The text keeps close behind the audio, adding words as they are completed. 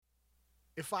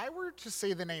If I were to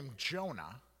say the name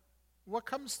Jonah, what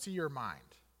comes to your mind?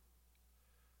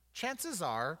 Chances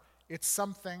are it's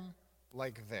something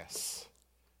like this.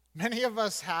 Many of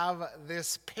us have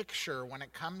this picture when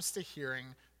it comes to hearing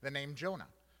the name Jonah.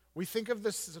 We think of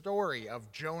the story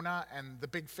of Jonah and the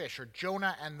big fish, or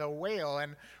Jonah and the whale,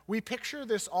 and we picture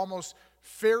this almost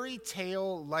fairy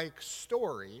tale like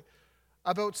story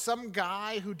about some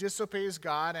guy who disobeys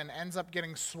God and ends up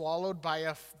getting swallowed by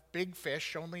a big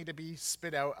fish only to be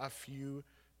spit out a few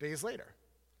days later.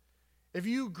 If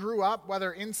you grew up,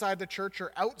 whether inside the church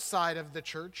or outside of the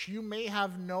church, you may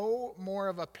have no more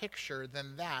of a picture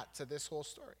than that to this whole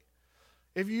story.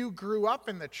 If you grew up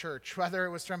in the church, whether it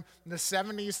was from the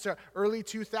 70s to early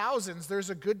 2000s, there's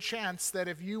a good chance that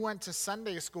if you went to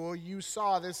Sunday school, you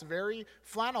saw this very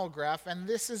flannel graph, and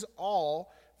this is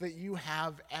all that you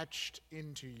have etched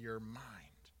into your mind.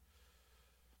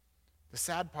 The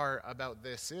sad part about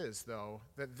this is, though,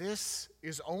 that this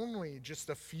is only just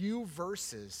a few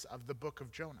verses of the book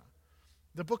of Jonah.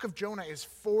 The book of Jonah is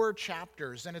 4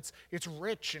 chapters, and it's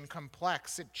rich and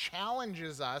complex. It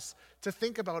challenges us to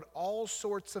think about all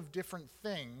sorts of different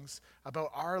things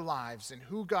about our lives and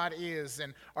who God is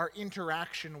and our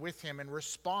interaction with him in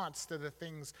response to the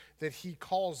things that he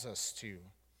calls us to.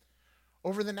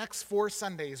 Over the next 4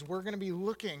 Sundays, we're going to be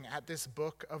looking at this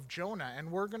book of Jonah, and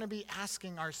we're going to be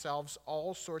asking ourselves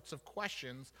all sorts of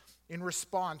questions in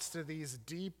response to these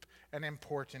deep and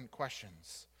important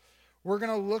questions. We're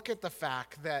going to look at the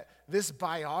fact that this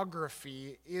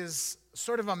biography is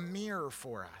sort of a mirror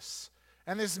for us.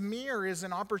 And this mirror is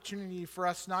an opportunity for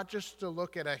us not just to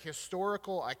look at a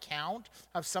historical account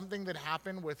of something that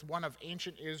happened with one of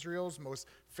ancient Israel's most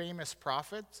famous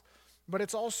prophets, but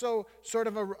it's also sort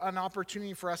of an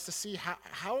opportunity for us to see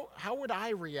how would I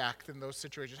react in those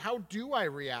situations? How do I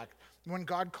react when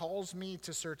God calls me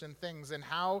to certain things? And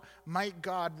how might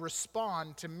God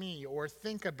respond to me or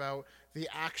think about the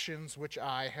actions which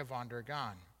I have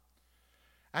undergone?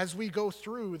 As we go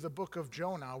through the book of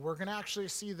Jonah, we're going to actually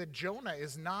see that Jonah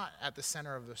is not at the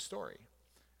center of the story.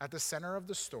 At the center of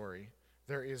the story,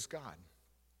 there is God.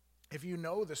 If you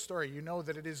know the story, you know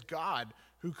that it is God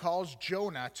who calls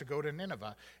Jonah to go to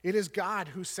Nineveh. It is God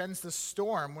who sends the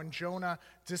storm when Jonah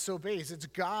disobeys. It's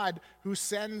God who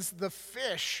sends the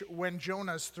fish when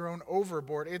Jonah's thrown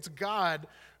overboard. It's God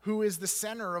who is the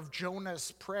center of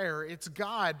Jonah's prayer. It's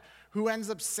God who ends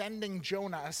up sending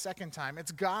Jonah a second time.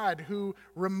 It's God who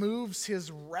removes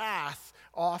his wrath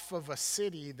off of a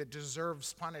city that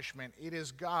deserves punishment. It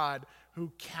is God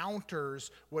who counters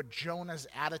what Jonah's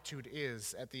attitude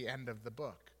is at the end of the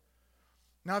book.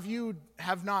 Now, if you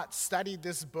have not studied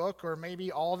this book, or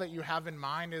maybe all that you have in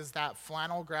mind is that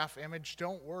flannel graph image,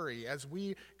 don't worry. As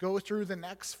we go through the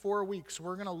next 4 weeks,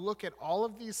 we're going to look at all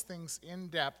of these things in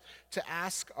depth to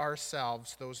ask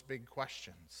ourselves those big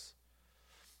questions.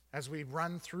 As we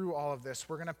run through all of this,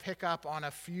 we're going to pick up on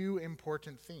a few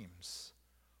important themes.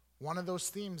 One of those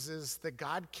themes is that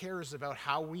God cares about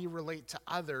how we relate to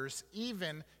others,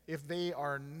 even if they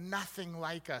are nothing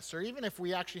like us, or even if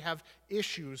we actually have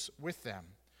issues with them.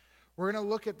 We're going to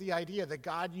look at the idea that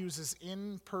God uses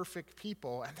imperfect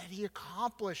people and that he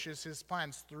accomplishes his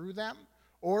plans through them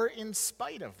or in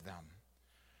spite of them.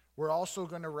 We're also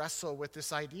going to wrestle with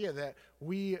this idea that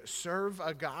we serve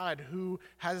a God who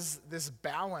has this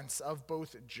balance of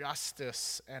both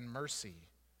justice and mercy.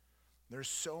 There's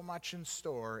so much in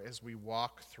store as we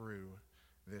walk through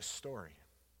this story.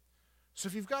 So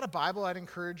if you've got a Bible, I'd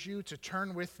encourage you to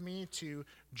turn with me to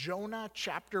Jonah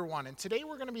chapter 1. And today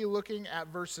we're going to be looking at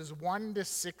verses 1 to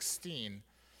 16.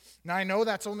 Now I know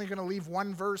that's only going to leave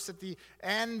one verse at the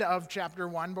end of chapter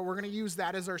 1, but we're going to use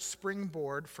that as our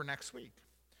springboard for next week.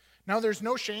 Now, there's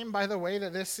no shame, by the way,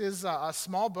 that this is a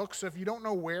small book, so if you don't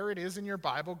know where it is in your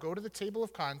Bible, go to the table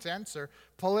of contents or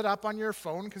pull it up on your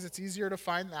phone because it's easier to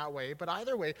find that way. But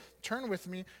either way, turn with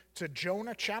me to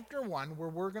Jonah chapter 1, where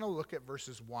we're going to look at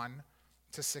verses 1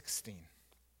 to 16.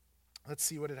 Let's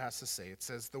see what it has to say. It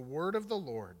says, "The word of the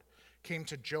Lord came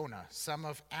to Jonah, son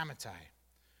of Amittai.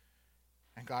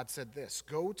 And God said this,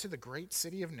 'Go to the great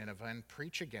city of Nineveh and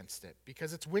preach against it,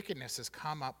 because its wickedness has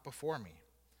come up before me.'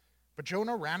 But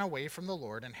Jonah ran away from the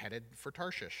Lord and headed for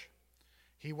Tarshish.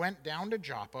 He went down to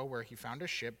Joppa, where he found a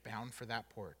ship bound for that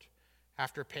port.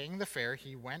 After paying the fare,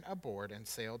 he went aboard and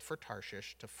sailed for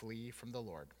Tarshish to flee from the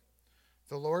Lord.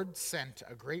 The Lord sent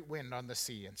a great wind on the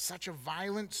sea, and such a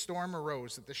violent storm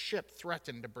arose that the ship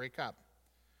threatened to break up.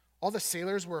 All the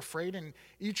sailors were afraid, and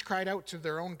each cried out to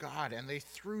their own God, and they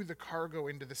threw the cargo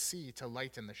into the sea to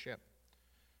lighten the ship.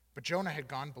 But Jonah had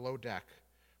gone below deck,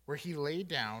 where he lay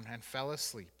down and fell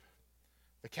asleep.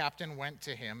 The captain went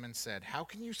to him and said, 'How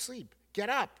can you sleep? Get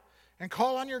up and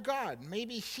call on your God.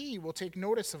 Maybe he will take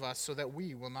notice of us so that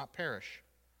we will not perish."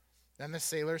 Then the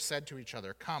sailors said to each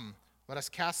other, "Come, let us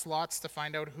cast lots to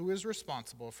find out who is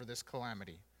responsible for this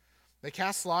calamity." They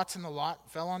cast lots, and the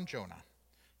lot fell on Jonah.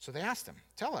 So they asked him,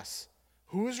 "Tell us,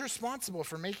 who is responsible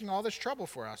for making all this trouble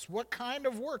for us? What kind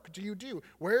of work do you do?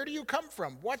 Where do you come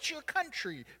from? What's your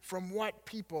country? From what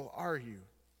people are you?"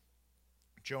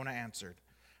 Jonah answered,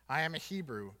 "I am a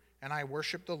Hebrew, and I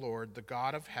worship the Lord, the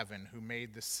God of heaven, who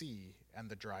made the sea and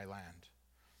the dry land."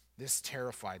 This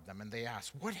terrified them, and they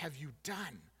asked, "What have you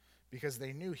done?" Because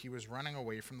they knew he was running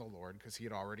away from the Lord, because he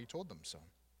had already told them so.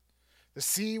 The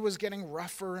sea was getting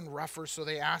rougher and rougher, so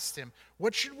they asked him,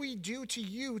 "What should we do to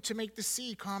you to make the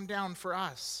sea calm down for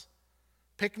us?"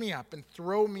 "Pick me up and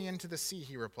throw me into the sea,"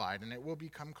 he replied, "and it will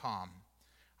become calm.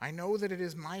 I know that it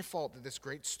is my fault that this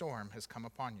great storm has come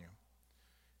upon you."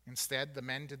 Instead, the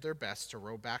men did their best to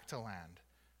row back to land,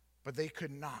 but they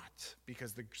could not,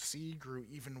 because the sea grew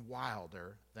even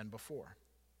wilder than before.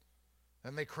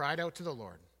 Then they cried out to the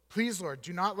Lord, "Please, Lord,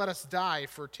 do not let us die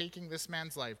for taking this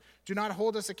man's life. Do not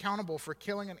hold us accountable for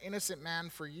killing an innocent man,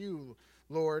 for you,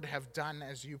 Lord, have done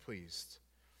as you pleased."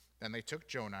 Then they took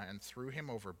Jonah and threw him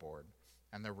overboard,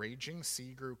 and the raging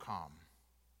sea grew calm.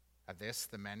 At this,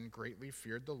 the men greatly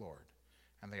feared the Lord,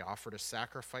 and they offered a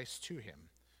sacrifice to him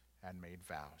and made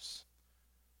vows.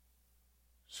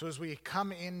 So as we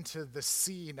come into the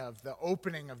scene of the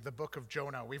opening of the book of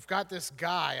Jonah, we've got this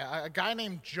guy, a guy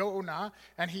named Jonah,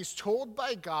 and he's told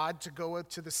by God to go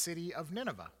to the city of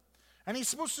Nineveh. And he's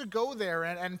supposed to go there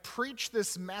and preach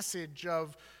this message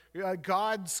of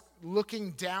God's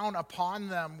looking down upon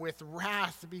them with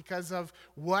wrath because of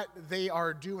what they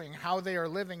are doing, how they are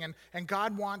living. And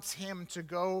God wants him to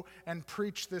go and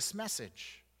preach this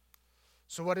message.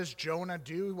 So what does Jonah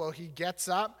do? Well, he gets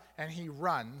up and he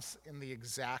runs in the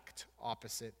exact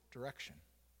opposite direction.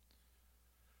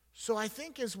 So I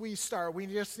think as we start, we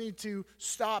just need to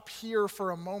stop here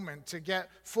for a moment to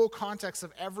get full context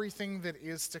of everything that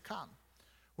is to come.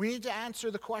 We need to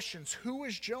answer the questions: who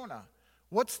is Jonah?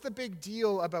 What's the big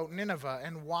deal about Nineveh?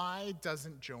 And why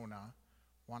doesn't Jonah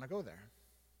want to go there?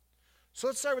 So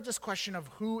let's start with this question of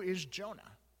who is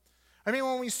Jonah? I mean,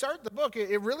 when we start the book,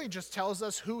 it really just tells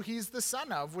us who he's the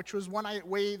son of, which was one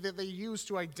way that they used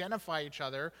to identify each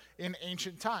other in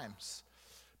ancient times.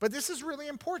 But this is really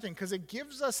important because it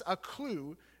gives us a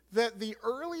clue that the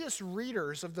earliest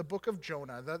readers of the book of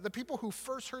Jonah, the people who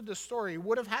first heard the story,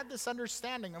 would have had this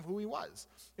understanding of who he was.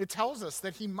 It tells us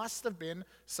that he must have been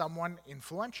someone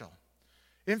influential.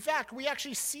 In fact, we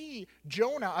actually see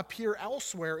Jonah appear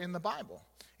elsewhere in the Bible.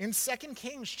 In 2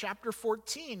 Kings chapter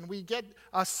 14, we get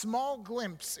a small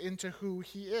glimpse into who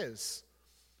he is.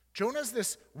 Jonah's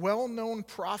this well-known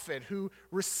prophet who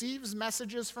receives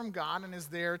messages from God and is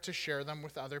there to share them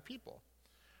with other people.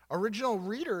 Original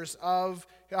readers of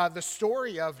the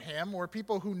story of him, or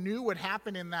people who knew what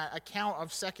happened in that account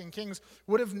of 2 Kings,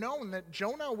 would have known that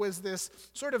Jonah was this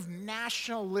sort of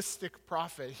nationalistic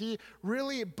prophet. He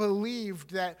really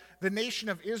believed that the nation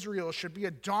of Israel should be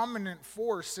a dominant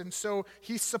force, and so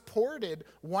he supported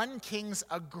one king's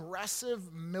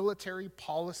aggressive military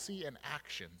policy and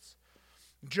actions.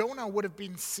 Jonah would have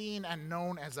been seen and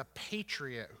known as a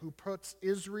patriot who puts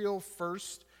Israel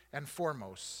first and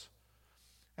foremost.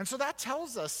 And so that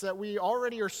tells us that we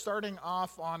already are starting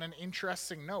off on an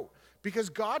interesting note, because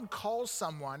God calls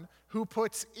someone who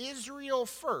puts Israel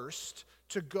first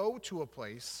to go to a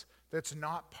place that's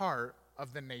not part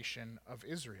of the nation of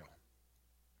Israel.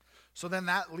 So then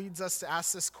that leads us to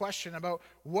ask this question about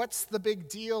what's the big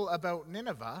deal about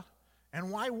Nineveh,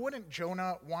 and why wouldn't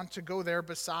Jonah want to go there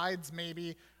besides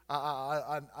maybe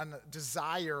a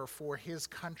desire for his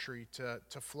country to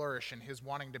flourish and his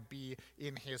wanting to be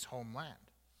in his homeland?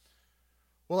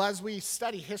 Well, as we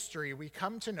study history, we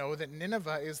come to know that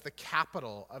Nineveh is the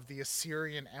capital of the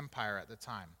Assyrian Empire at the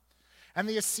time. And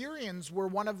the Assyrians were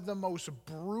one of the most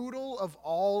brutal of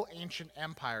all ancient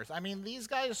empires. I mean, these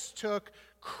guys took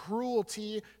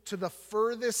cruelty to the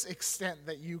furthest extent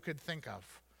that you could think of.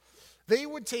 They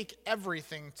would take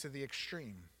everything to the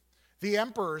extreme. The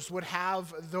emperors would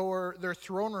have their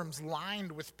throne rooms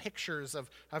lined with pictures of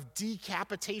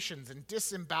decapitations and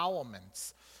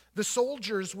disembowelments. The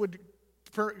soldiers would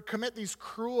commit these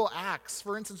cruel acts.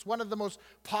 For instance, one of the most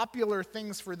popular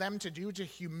things for them to do to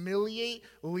humiliate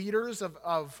leaders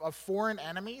of foreign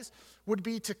enemies would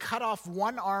be to cut off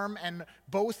one arm and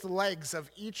both legs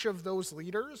of each of those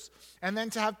leaders, and then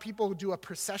to have people do a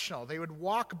processional. They would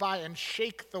walk by and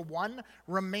shake the one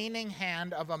remaining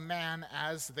hand of a man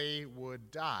as they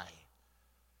would die.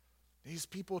 These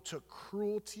people took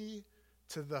cruelty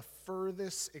to the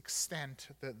furthest extent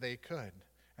that they could.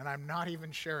 And I'm not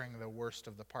even sharing the worst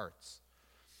of the parts.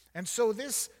 And so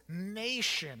this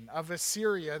nation of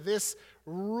Assyria, this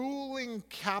ruling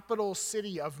capital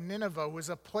city of Nineveh, was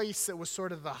a place that was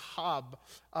sort of the hub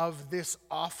of this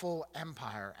awful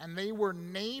empire. And they were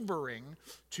neighboring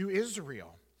to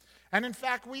Israel. And in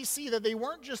fact, we see that they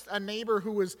weren't just a neighbor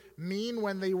who was mean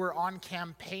when they were on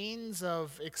campaigns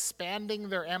of expanding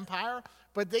their empire,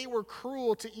 but they were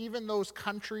cruel to even those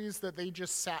countries that they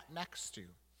just sat next to.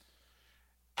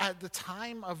 At the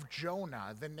time of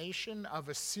Jonah, the nation of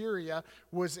Assyria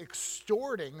was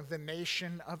extorting the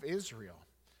nation of Israel.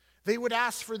 They would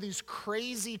ask for these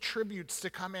crazy tributes to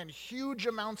come in, huge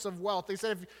amounts of wealth. They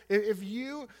said, if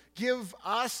you give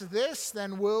us this,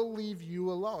 then we'll leave you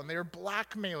alone. They were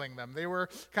blackmailing them. They were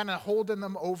kind of holding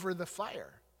them over the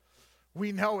fire.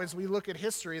 We know as we look at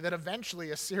history that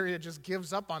eventually Assyria just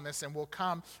gives up on this and will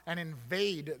come and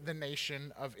invade the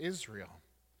nation of Israel.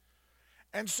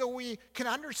 And so we can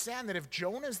understand that if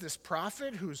Jonah is this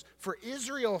prophet who's for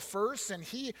Israel first, and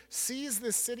he sees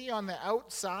this city on the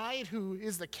outside, who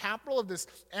is the capital of this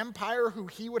empire, who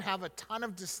he would have a ton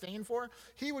of disdain for,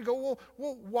 he would go,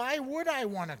 well, why would I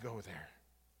want to go there?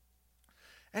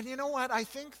 And you know what? I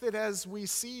think that as we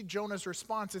see Jonah's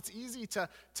response, it's easy to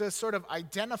sort of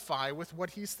identify with what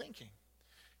he's thinking.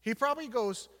 He probably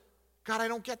goes, God, I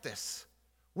don't get this.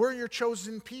 We're your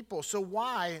chosen people, so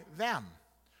why them?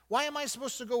 Why am I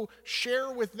supposed to go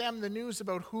share with them the news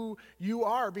about who you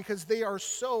are? Because they are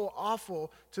so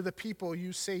awful to the people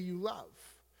you say you love.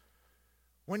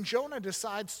 When Jonah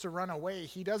decides to run away,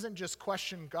 he doesn't just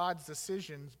question God's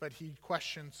decisions, but he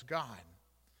questions God.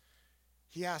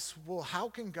 He asks, well, how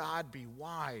can God be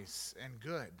wise and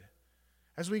good?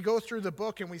 As we go through the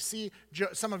book and we see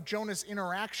some of Jonah's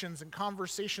interactions and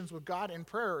conversations with God in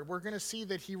prayer, we're going to see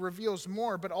that he reveals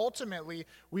more, but ultimately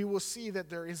we will see that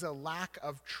there is a lack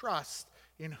of trust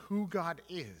in who God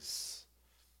is.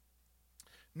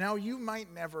 Now, you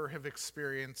might never have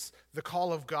experienced the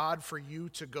call of God for you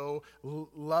to go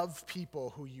love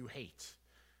people who you hate.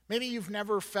 Maybe you've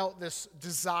never felt this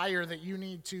desire that you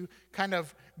need to kind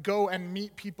of go and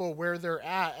meet people where they're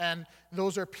at, and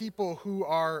those are people who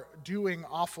are doing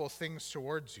awful things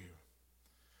towards you.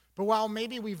 But while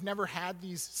maybe we've never had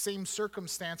these same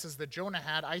circumstances that Jonah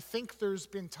had, I think there's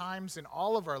been times in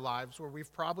all of our lives where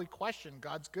we've probably questioned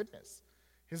God's goodness,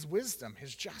 his wisdom,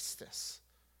 his justice.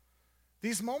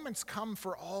 These moments come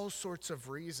for all sorts of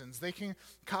reasons. They can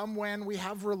come when we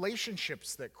have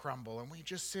relationships that crumble and we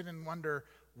just sit and wonder,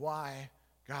 why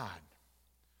God?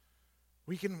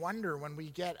 We can wonder when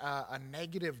we get a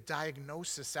negative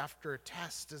diagnosis after a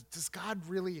test, does God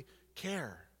really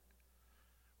care?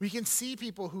 We can see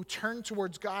people who turn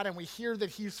towards God and we hear that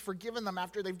he's forgiven them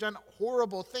after they've done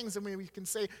horrible things, and we can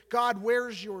say, God,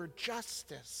 where's your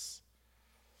justice?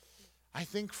 I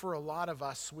think for a lot of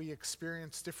us, we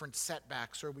experience different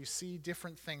setbacks or we see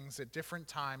different things at different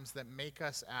times that make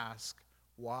us ask,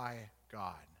 why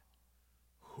God?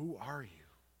 Who are you?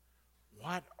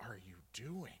 What are you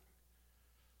doing?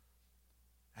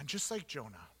 And just like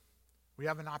Jonah, we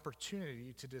have an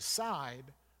opportunity to decide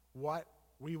what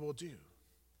we will do.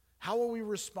 How will we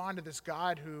respond to this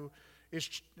God who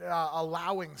is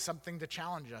allowing something to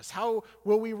challenge us? How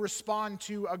will we respond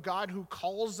to a God who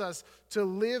calls us to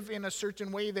live in a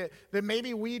certain way that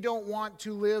maybe we don't want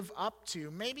to live up to?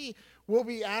 Maybe we'll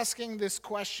be asking this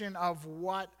question of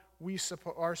what we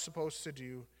are supposed to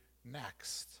do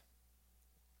next.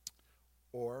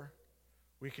 Or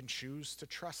we can choose to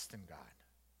trust in God.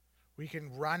 We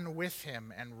can run with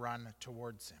him and run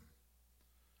towards him.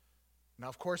 Now,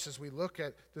 of course, as we look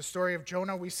at the story of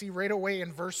Jonah, we see right away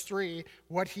in verse 3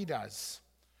 what he does.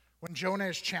 When Jonah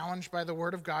is challenged by the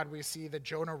word of God, we see that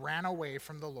Jonah ran away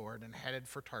from the Lord and headed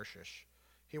for Tarshish.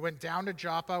 He went down to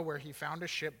Joppa, where he found a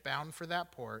ship bound for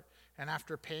that port, and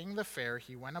after paying the fare,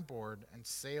 he went aboard and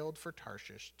sailed for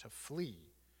Tarshish to flee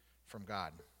from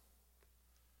God.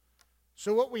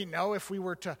 So what we know, if we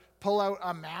were to pull out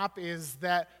a map, is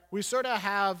that we sort of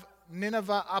have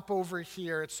Nineveh up over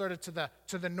here. It's sort of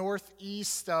to the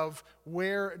northeast of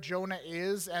where Jonah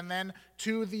is, and then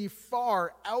to the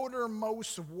far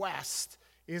outermost west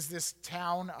is this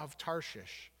town of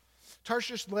Tarshish.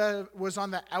 Tarshish was on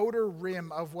the outer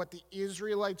rim of what the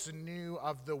Israelites knew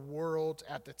of the world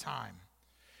at the time.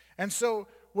 And so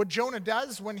what Jonah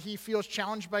does when he feels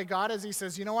challenged by God is he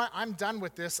says, you know what, I'm done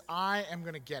with this. I am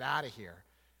going to get out of here.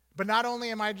 But not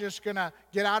only am I just going to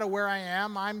get out of where I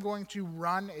am, I'm going to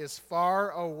run as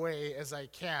far away as I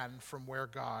can from where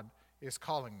God is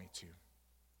calling me to.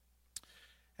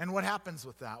 And what happens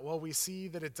with that? Well, we see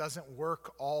that it doesn't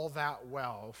work all that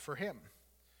well for him.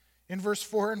 In verse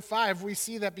 4 and 5, we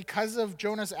see that because of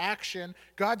Jonah's action,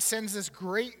 God sends this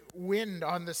great wind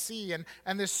on the sea,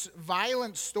 and this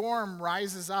violent storm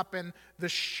rises up, and the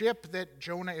ship that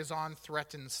Jonah is on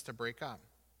threatens to break up.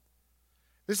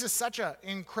 This is such an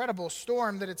incredible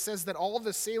storm that it says that all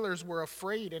the sailors were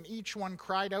afraid, and each one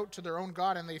cried out to their own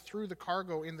God, and they threw the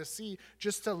cargo in the sea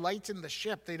just to lighten the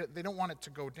ship. They don't want it to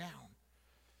go down.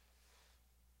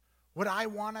 What I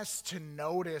want us to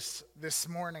notice this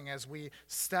morning as we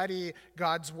study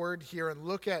God's word here and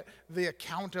look at the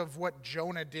account of what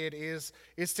Jonah did is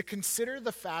to consider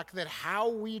the fact that how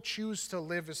we choose to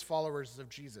live as followers of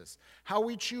Jesus, how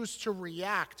we choose to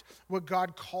react what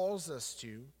God calls us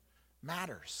to,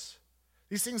 matters.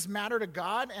 These things matter to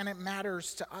God, and it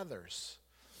matters to others.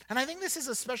 And I think this is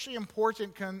especially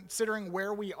important considering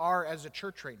where we are as a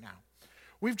church right now.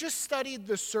 We've just studied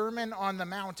the Sermon on the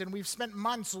Mount, and we've spent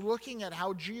months looking at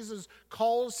how Jesus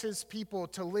calls his people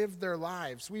to live their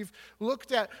lives. We've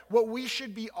looked at what we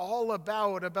should be all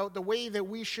about the way that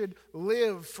we should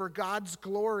live for God's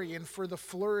glory and for the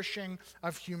flourishing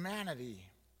of humanity.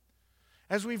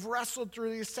 As we've wrestled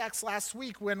through these texts last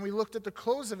week, when we looked at the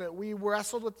close of it, we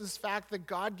wrestled with this fact that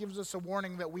God gives us a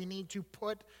warning that we need to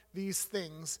put these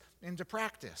things into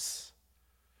practice.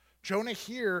 Jonah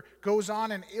here goes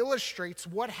on and illustrates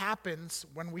what happens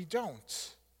when we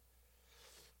don't.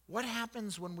 What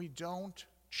happens when we don't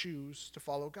choose to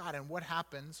follow God, and what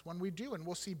happens when we do? And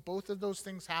we'll see both of those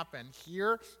things happen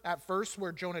here at first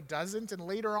where Jonah doesn't, and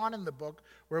later on in the book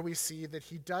where we see that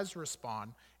he does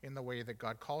respond in the way that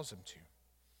God calls him to.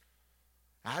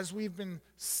 As we've been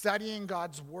studying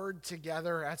God's word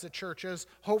together as a church, as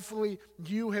hopefully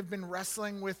you have been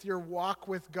wrestling with your walk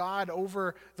with God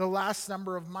over the last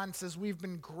number of months, as we've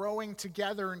been growing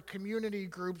together in community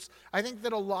groups, I think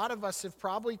that a lot of us have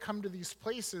probably come to these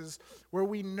places where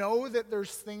we know that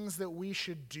there's things that we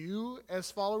should do as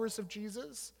followers of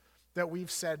Jesus that we've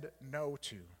said no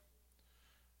to.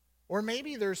 Or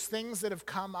maybe there's things that have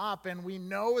come up and we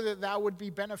know that that would be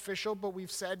beneficial, but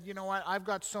we've said, you know what, I've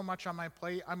got so much on my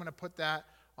plate, I'm going to put that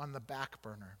on the back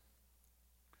burner.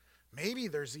 Maybe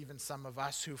there's even some of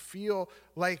us who feel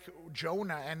like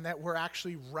Jonah and that we're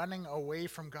actually running away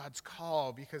from God's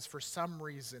call because for some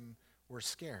reason we're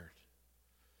scared.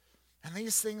 And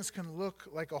these things can look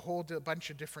like a whole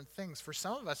bunch of different things. For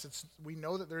some of us, we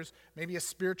know that there's maybe a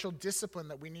spiritual discipline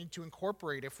that we need to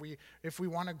incorporate if we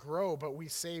want to grow, but we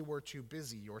say we're too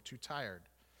busy or too tired.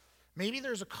 Maybe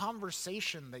there's a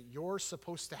conversation that you're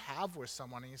supposed to have with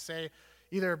someone, and you say,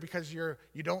 either because you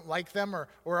don't like them or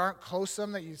aren't close to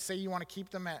them, that you say you want to keep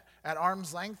them at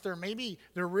arm's length, or maybe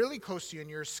they're really close to you and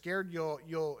you're scared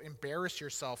you'll embarrass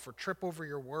yourself or trip over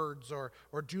your words or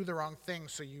do the wrong thing,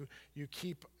 so you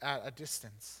keep at a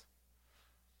distance.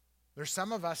 There's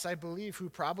some of us, I believe, who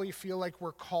probably feel like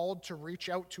we're called to reach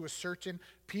out to a certain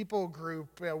people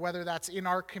group, whether that's in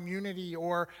our community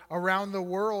or around the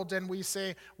world, and we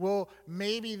say, well,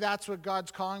 maybe that's what God's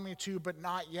calling me to, but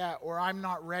not yet, or I'm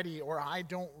not ready, or I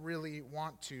don't really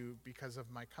want to because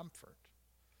of my comfort.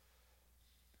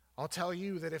 I'll tell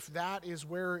you that if that is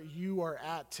where you are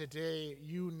at today,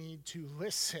 you need to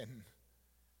listen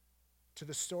to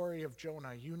the story of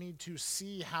Jonah. You need to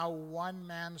see how one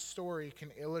man's story can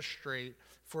illustrate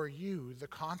for you the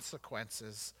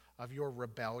consequences of your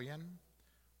rebellion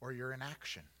or your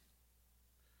inaction.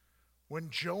 When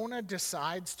Jonah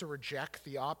decides to reject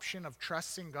the option of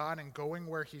trusting God and going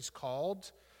where he's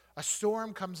called, a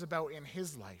storm comes about in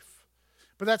his life.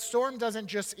 But that storm doesn't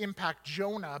just impact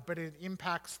Jonah, but it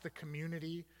impacts the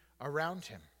community around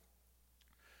him.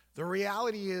 The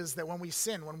reality is that when we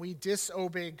sin, when we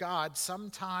disobey God,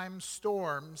 sometimes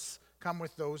storms come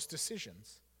with those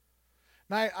decisions.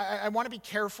 Now, I want to be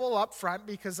careful up front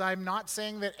because I'm not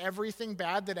saying that everything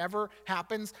bad that ever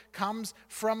happens comes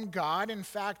from God. In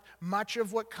fact, much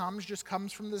of what comes just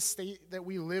comes from the state that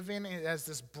we live in as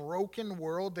this broken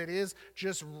world that is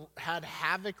just had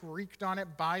havoc wreaked on it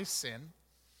by sin.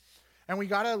 And we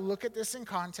got to look at this in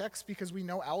context because we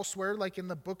know elsewhere, like in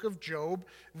the book of Job,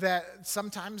 that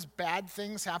sometimes bad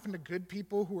things happen to good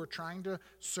people who are trying to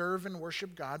serve and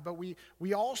worship God. But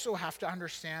we also have to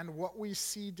understand what we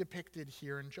see depicted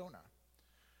here in Jonah.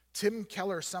 Tim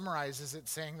Keller summarizes it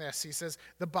saying this. He says,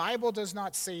 "The Bible does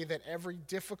not say that every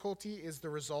difficulty is the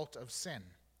result of sin,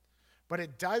 but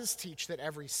it does teach that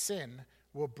every sin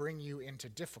will bring you into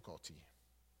difficulty.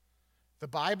 The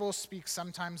Bible speaks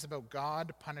sometimes about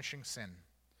God punishing sin,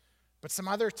 but some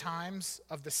other times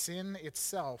of the sin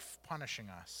itself punishing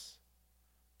us.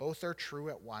 Both are true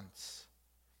at once.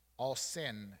 All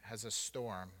sin has a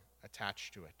storm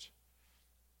attached to it."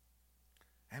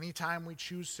 Anytime we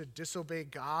choose to disobey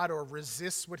God or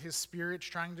resist what his Spirit's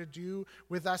trying to do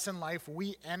with us in life,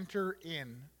 we enter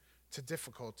into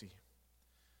difficulty.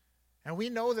 And we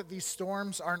know that these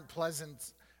storms aren't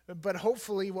pleasant, but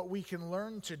hopefully what we can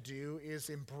learn to do is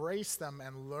embrace them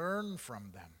and learn from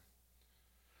them.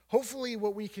 Hopefully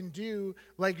what we can do,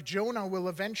 like Jonah will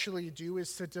eventually do,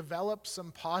 is to develop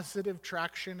some positive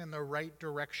traction in the right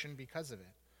direction because of it.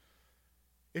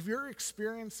 If you're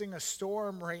experiencing a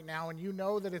storm right now and you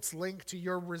know that it's linked to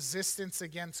your resistance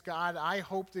against God, I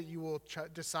hope that you will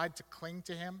decide to cling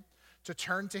to him, to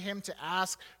turn to him, to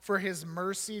ask for his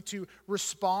mercy, to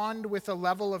respond with a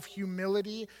level of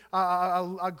humility,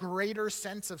 a greater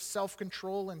sense of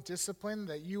self-control and discipline,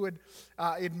 that you would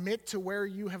admit to where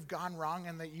you have gone wrong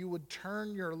and that you would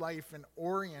turn your life and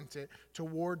orient it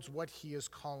towards what he is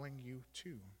calling you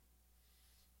to.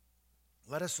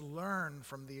 Let us learn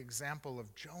from the example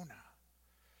of Jonah.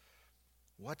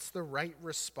 What's the right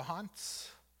response?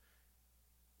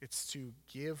 It's to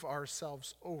give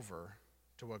ourselves over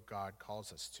to what God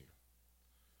calls us to.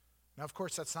 Now, of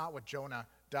course, that's not what Jonah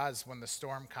does when the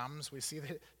storm comes. We see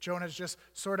that Jonah's just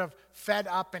sort of fed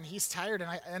up and he's tired.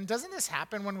 And doesn't this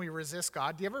happen when we resist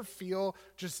God? Do you ever feel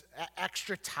just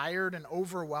extra tired and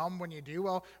overwhelmed when you do?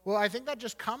 Well, I think that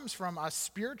just comes from a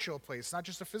spiritual place, not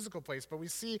just a physical place. But we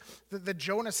see that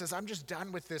Jonah says, I'm just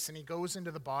done with this. And he goes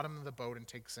into the bottom of the boat and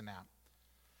takes a nap.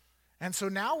 And so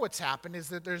now what's happened is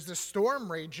that there's this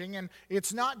storm raging, and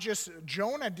it's not just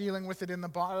Jonah dealing with it in the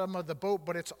bottom of the boat,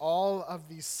 but it's all of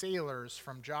these sailors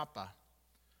from Joppa.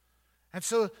 And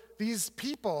so these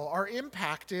people are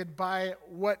impacted by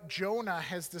what Jonah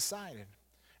has decided.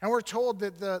 And we're told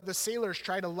that the sailors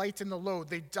try to lighten the load.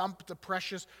 They dump the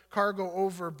precious cargo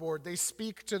overboard. They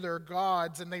speak to their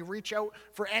gods, and they reach out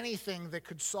for anything that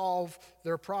could solve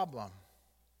their problem.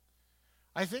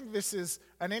 I think this is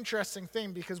an interesting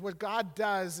thing because what God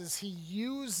does is he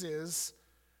uses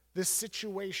this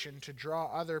situation to draw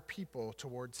other people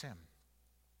towards him.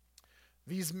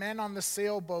 These men on the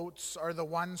sailboats are the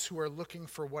ones who are looking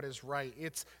for what is right.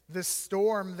 It's the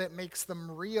storm that makes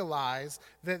them realize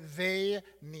that they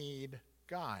need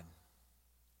God.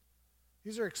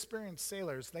 These are experienced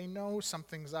sailors. They know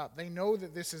something's up. They know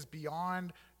that this is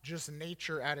beyond just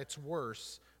nature at its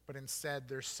worst, but instead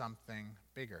there's something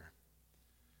bigger.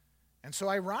 And so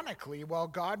ironically, while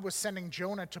God was sending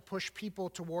Jonah to push people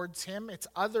towards him, it's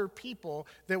other people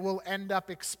that will end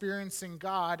up experiencing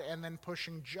God and then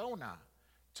pushing Jonah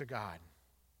to God.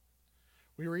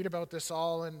 We read about this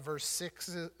all in verses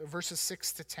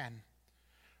 6 to 10.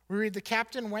 We read, the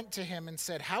captain went to him and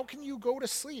said, how can you go to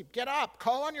sleep? Get up,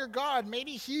 call on your God.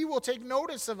 Maybe he will take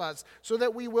notice of us so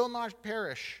that we will not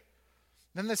perish.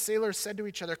 Then the sailors said to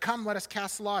each other, come, let us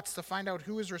cast lots to find out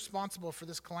who is responsible for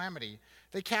this calamity.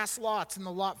 They cast lots, and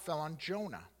the lot fell on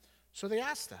Jonah. So they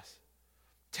asked us,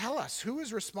 tell us, who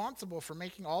is responsible for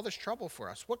making all this trouble for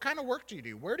us? What kind of work do you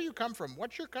do? Where do you come from?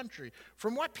 What's your country?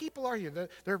 From what people are you?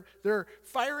 They're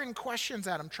firing questions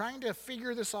at him, trying to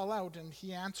figure this all out, and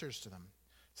he answers to them.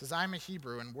 He says, I'm a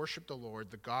Hebrew and worship the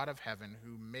Lord, the God of heaven,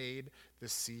 who made the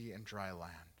sea and dry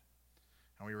land.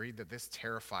 And we read that this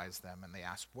terrifies them, and they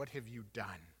ask, what have you done?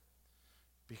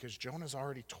 Because Jonah's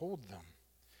already told them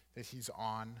that he's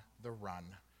on the run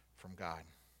from God.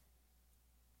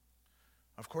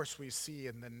 Of course, we see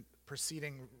in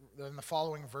the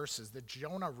following verses that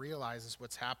Jonah realizes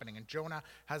what's happening, and Jonah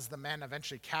has the men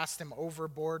eventually cast him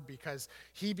overboard because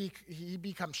he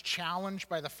becomes challenged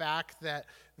by the fact that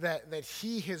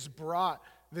he has brought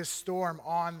this storm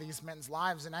on these men's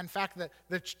lives. And in fact,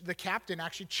 the captain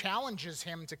actually challenges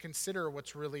him to consider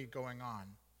what's really going on.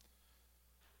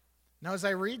 Now, as I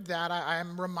read that,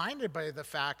 I'm reminded by the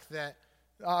fact that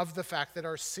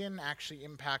our sin actually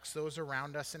impacts those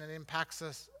around us, and it impacts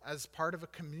us as part of a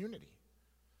community.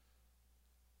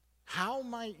 How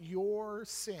might your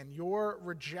sin, your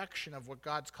rejection of what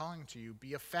God's calling to you,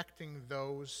 be affecting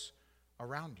those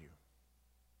around you?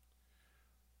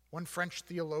 One French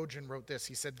theologian wrote this.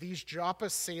 He said, these Joppa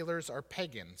sailors are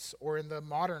pagans, or in the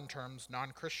modern terms,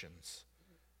 non-Christians.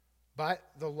 But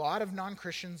the lot of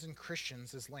non-Christians and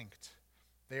Christians is linked.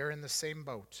 They are in the same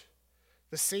boat.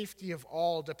 The safety of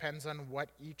all depends on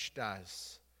what each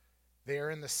does. They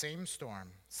are in the same storm,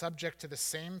 subject to the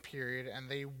same period, and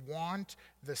they want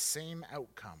the same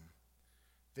outcome.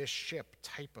 This ship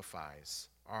typifies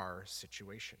our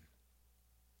situation.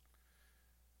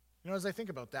 As I think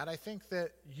about that, I think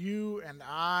that you and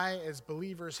I, as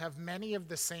believers, have many of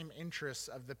the same interests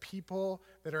of the people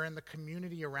that are in the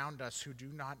community around us who do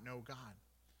not know God.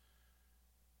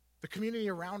 The community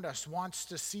around us wants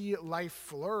to see life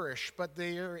flourish, but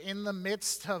they are in the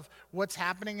midst of what's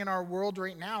happening in our world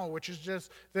right now, which is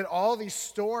just that all these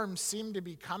storms seem to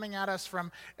be coming at us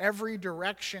from every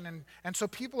direction. And so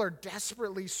people are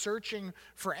desperately searching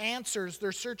for answers.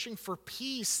 They're searching for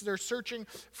peace. They're searching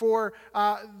for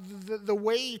the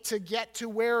way to get to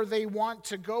where they want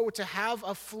to go, to have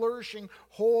a flourishing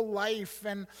whole life.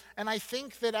 And I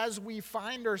think that as we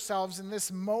find ourselves in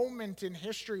this moment in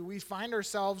history, we find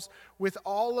ourselves with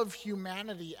all of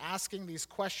humanity asking these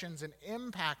questions and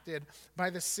impacted by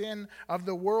the sin of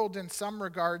the world in some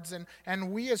regards.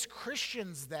 And we as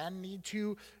Christians then need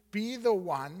to be the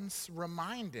ones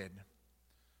reminded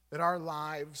that our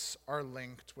lives are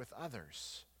linked with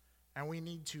others. And we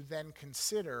need to then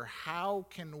consider, how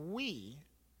can we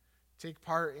take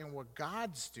part in what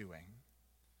God's doing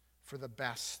for the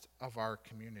best of our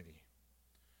community?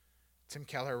 Tim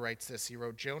Keller writes this. He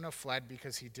wrote, "Jonah fled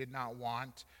because he did not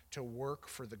want to work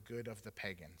for the good of the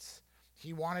pagans.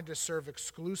 He wanted to serve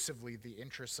exclusively the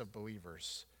interests of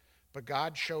believers. But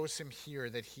God shows him here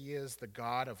that he is the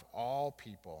God of all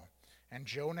people, and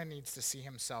Jonah needs to see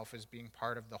himself as being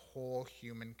part of the whole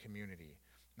human community,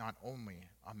 not only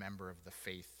a member of the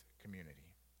faith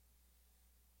community."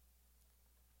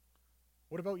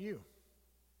 What about you?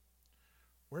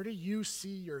 Where do you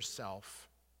see yourself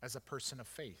as a person of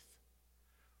faith?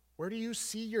 Where do you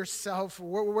see yourself,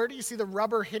 where do you see the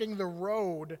rubber hitting the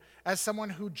road as someone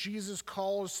who Jesus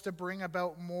calls to bring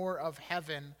about more of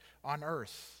heaven on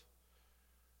earth?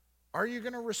 Are you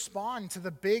going to respond to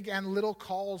the big and little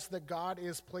calls that God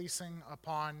is placing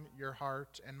upon your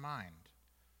heart and mind?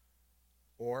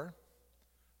 Or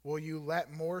will you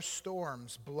let more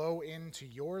storms blow into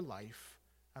your life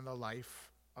and the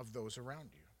life of those around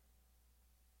you?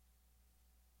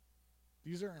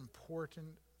 These are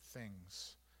important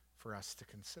things for us to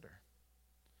consider.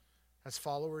 As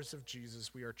followers of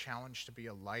Jesus, we are challenged to be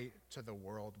a light to the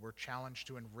world. We're challenged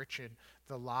to enrich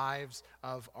the lives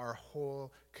of our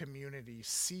whole community,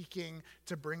 seeking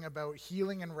to bring about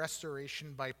healing and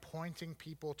restoration by pointing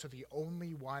people to the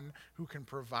only one who can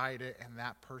provide it, and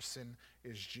that person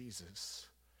is Jesus.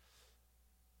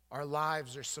 Our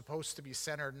lives are supposed to be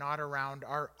centered not around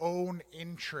our own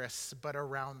interests, but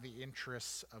around the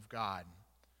interests of God.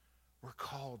 We're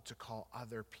called to call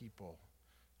other people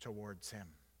towards him.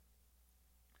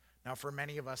 Now, for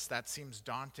many of us, that seems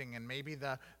daunting, and maybe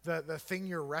the thing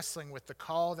you're wrestling with, the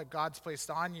call that God's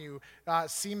placed on you,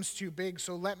 seems too big.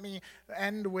 So let me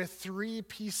end with 3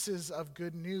 pieces of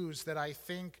good news that I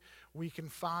think we can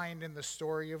find in the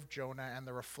story of Jonah and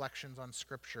the reflections on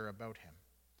Scripture about him.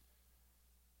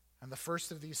 And the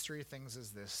first of these 3 things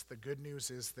is this: the good news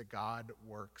is that God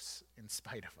works in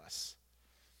spite of us.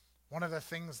 One of the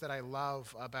things that I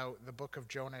love about the book of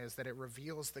Jonah is that it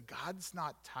reveals that God's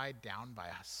not tied down by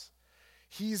us.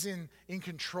 He's in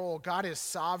control. God is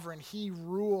sovereign. He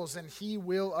rules, and he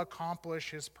will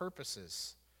accomplish his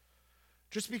purposes.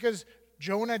 Just because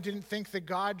Jonah didn't think that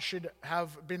God should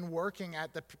have been working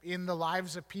in the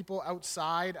lives of people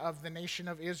outside of the nation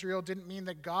of Israel didn't mean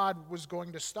that God was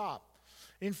going to stop.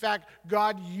 In fact,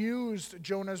 God used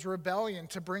Jonah's rebellion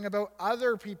to bring about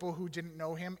other people who didn't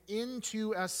know him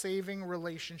into a saving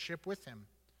relationship with him.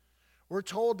 We're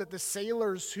told that the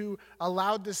sailors who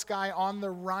allowed this guy on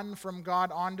the run from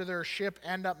God onto their ship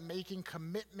end up making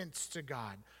commitments to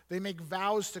God. They make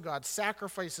vows to God,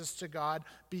 sacrifices to God,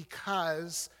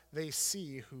 because they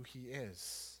see who he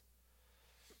is.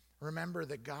 Remember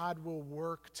that God will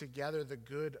work together the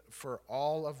good for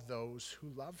all of those who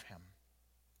love him,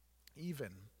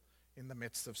 even in the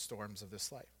midst of storms of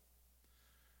this life.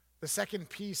 The second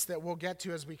piece that we'll get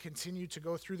to as we continue to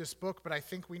go through this book, but I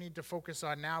think we need to focus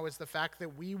on now, is the fact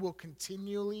that we will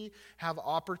continually have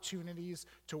opportunities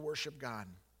to worship God.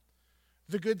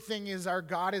 The good thing is our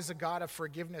God is a God of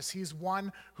forgiveness. He's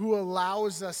one who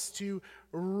allows us to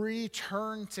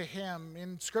return to him.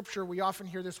 In Scripture, we often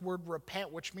hear this word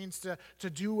repent, which means to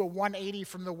do a 180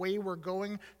 from the way we're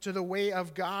going to the way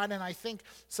of God. And I think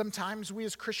sometimes we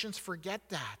as Christians forget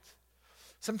that.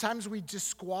 Sometimes we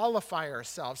disqualify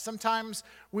ourselves. Sometimes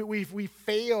we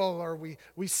fail, or we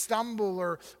stumble,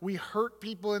 or we hurt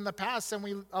people in the past, and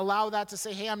we allow that to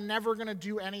say, hey, I'm never going to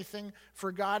do anything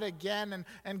for God again,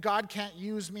 and God can't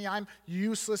use me. I'm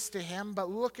useless to him. But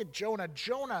look at Jonah.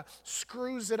 Jonah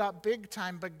screws it up big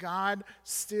time, but God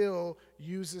still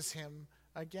uses him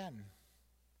again.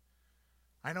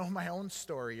 I know my own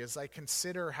story as I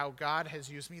consider how God has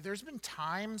used me. There's been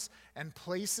times and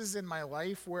places in my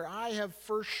life where I have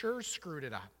for sure screwed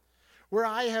it up, where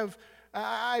I have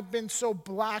I've been so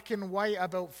black and white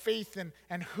about faith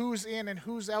and who's in and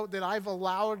who's out that I've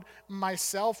allowed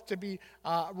myself to be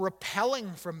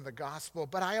repelling from the gospel.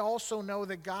 But I also know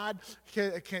that God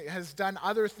has done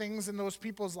other things in those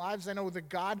people's lives. I know that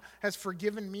God has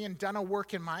forgiven me and done a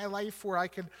work in my life where I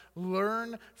could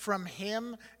learn from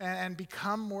him and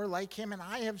become more like him. And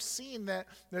I have seen that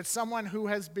someone who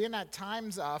has been at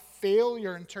times a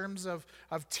failure in terms of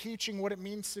teaching what it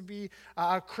means to be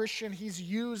a Christian, he's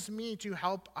used me to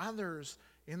help others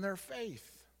in their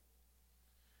faith.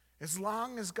 As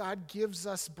long as God gives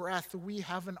us breath, we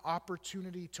have an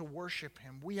opportunity to worship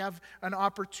him. We have an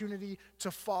opportunity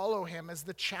to follow him. As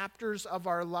the chapters of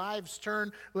our lives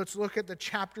turn, let's look at the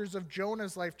chapters of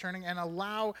Jonah's life turning and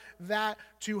allow that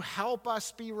to help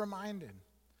us be reminded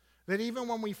that even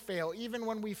when we fail, even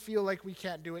when we feel like we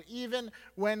can't do it, even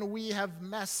when we have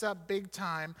messed up big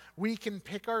time, we can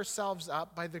pick ourselves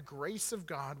up by the grace of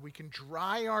God. We can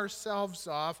dry ourselves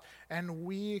off, and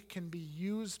we can be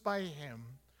used by him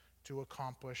to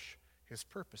accomplish his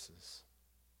purposes.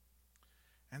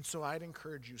 And so I'd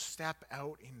encourage you, step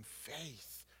out in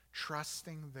faith,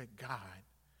 trusting that God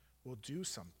will do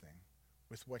something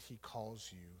with what he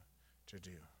calls you to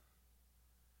do.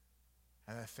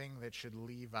 And the thing that should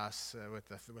leave us with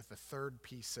the third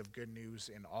piece of good news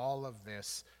in all of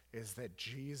this is that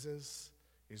Jesus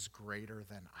is greater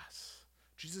than us.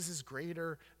 Jesus is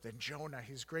greater than Jonah.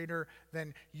 He's greater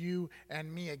than you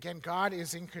and me. Again, God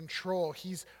is in control.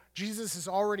 Jesus has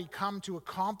already come to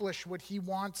accomplish what he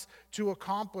wants to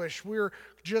accomplish. We're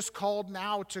just called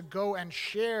now to go and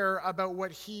share about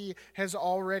what he has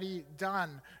already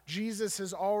done. Jesus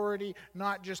has already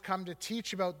not just come to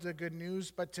teach about the good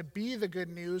news, but to be the good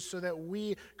news so that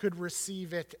we could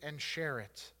receive it and share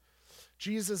it.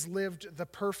 Jesus lived the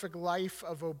perfect life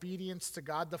of obedience to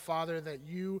God the Father that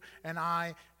you and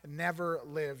I never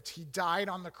lived. He died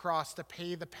on the cross to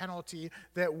pay the penalty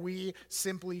that we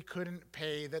simply couldn't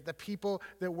pay, that the people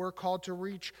that we're called to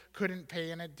reach couldn't pay,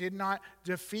 and it did not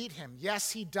defeat him. Yes,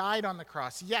 he died on the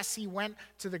cross. Yes, he went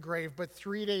to the grave, but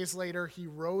 3 days later he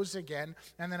rose again,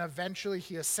 and then eventually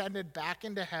he ascended back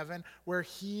into heaven where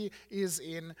he is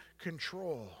in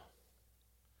control.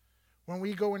 When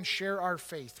we go and share our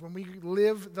faith, when we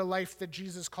live the life that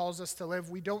Jesus calls us to live,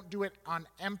 we don't do it on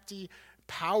empty,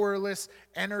 powerless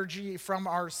energy from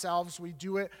ourselves. We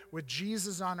do it with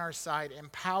Jesus on our side,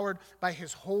 empowered by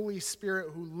his Holy Spirit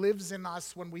who lives in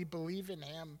us when we believe in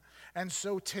him. And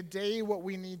so today what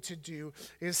we need to do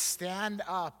is stand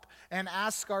up and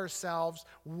ask ourselves,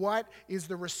 what is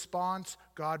the response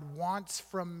God wants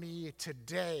from me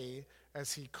today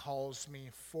as he calls me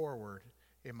forward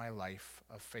in my life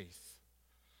of faith?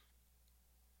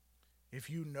 If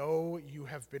you know you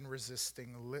have been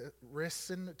resisting,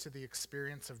 listen to the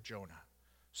experience of Jonah.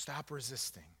 Stop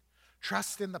resisting.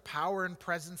 Trust in the power and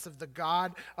presence of the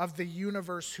God of the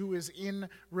universe who is in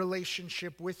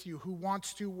relationship with you, who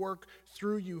wants to work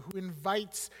through you, who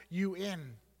invites you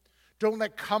in. Don't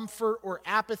let comfort or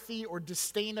apathy or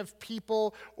disdain of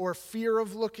people or fear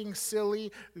of looking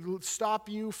silly stop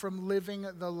you from living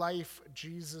the life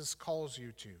Jesus calls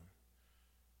you to.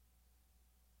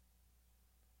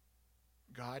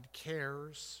 God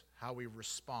cares how we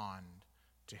respond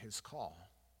to his call,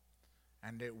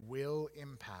 and it will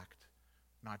impact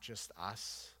not just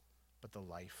us, but the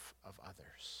life of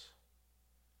others.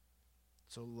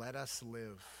 So let us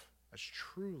live as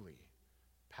truly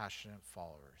passionate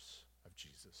followers of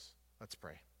Jesus. Let's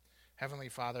pray. Heavenly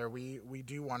Father, we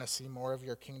do want to see more of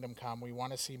your kingdom come. We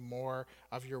want to see more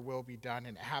of your will be done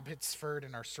in Abbotsford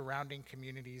and our surrounding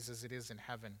communities as it is in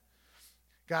heaven.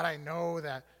 God, I know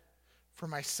that for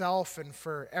myself and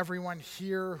for everyone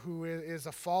here who is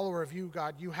a follower of you,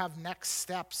 God, you have next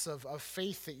steps of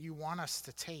faith that you want us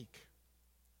to take.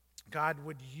 God,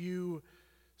 would you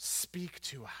speak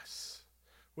to us?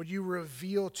 Would you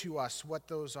reveal to us what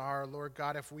those are? Lord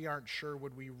God, if we aren't sure,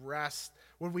 would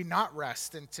we not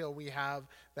rest until we have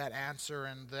that answer?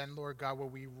 And then, Lord God, will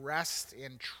we rest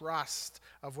in trust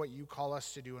of what you call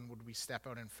us to do, and would we step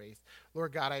out in faith?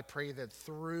 Lord God, I pray that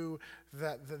through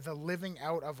the living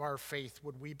out of our faith,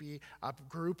 would we be a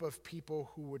group of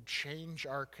people who would change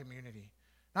our community?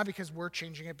 Not because we're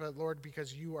changing it, but Lord,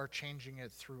 because you are changing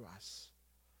it through us.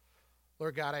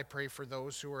 Lord God, I pray for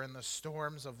those who are in the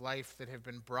storms of life that have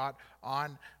been brought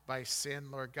on by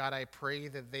sin. Lord God, I pray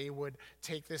that they would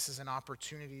take this as an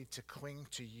opportunity to cling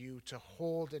to you, to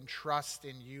hold and trust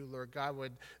in you. Lord God,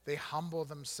 would they humble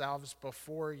themselves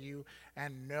before you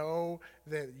and know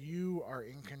that you are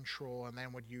in control, and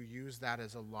then would you use that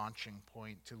as a launching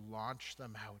point to launch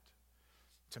them out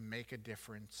to make a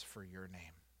difference for your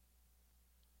name.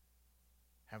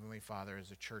 Heavenly Father,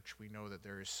 as a church, we know that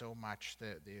there is so much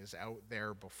that is out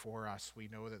there before us. We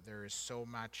know that there is so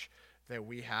much that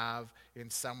we have in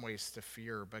some ways to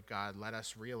fear, but God, let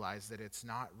us realize that it's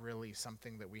not really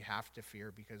something that we have to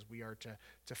fear, because we are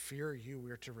to fear you,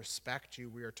 we are to respect you,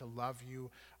 we are to love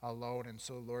you alone. And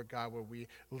so, Lord God, will we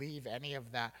leave any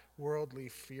of that worldly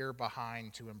fear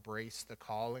behind to embrace the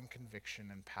call and conviction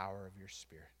and power of your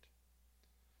Spirit.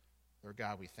 Lord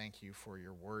God, we thank you for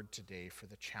your word today, for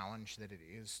the challenge that it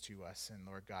is to us. And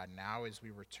Lord God, now as we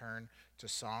return to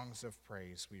songs of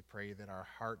praise, we pray that our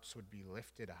hearts would be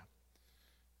lifted up,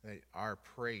 that our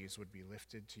praise would be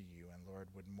lifted to you. And Lord,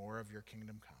 would more of your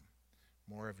kingdom come,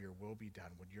 more of your will be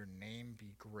done. Would your name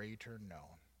be greater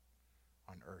known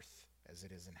on earth as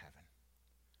it is in heaven.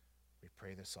 We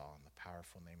pray this all in the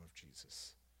powerful name of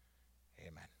Jesus.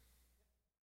 Amen.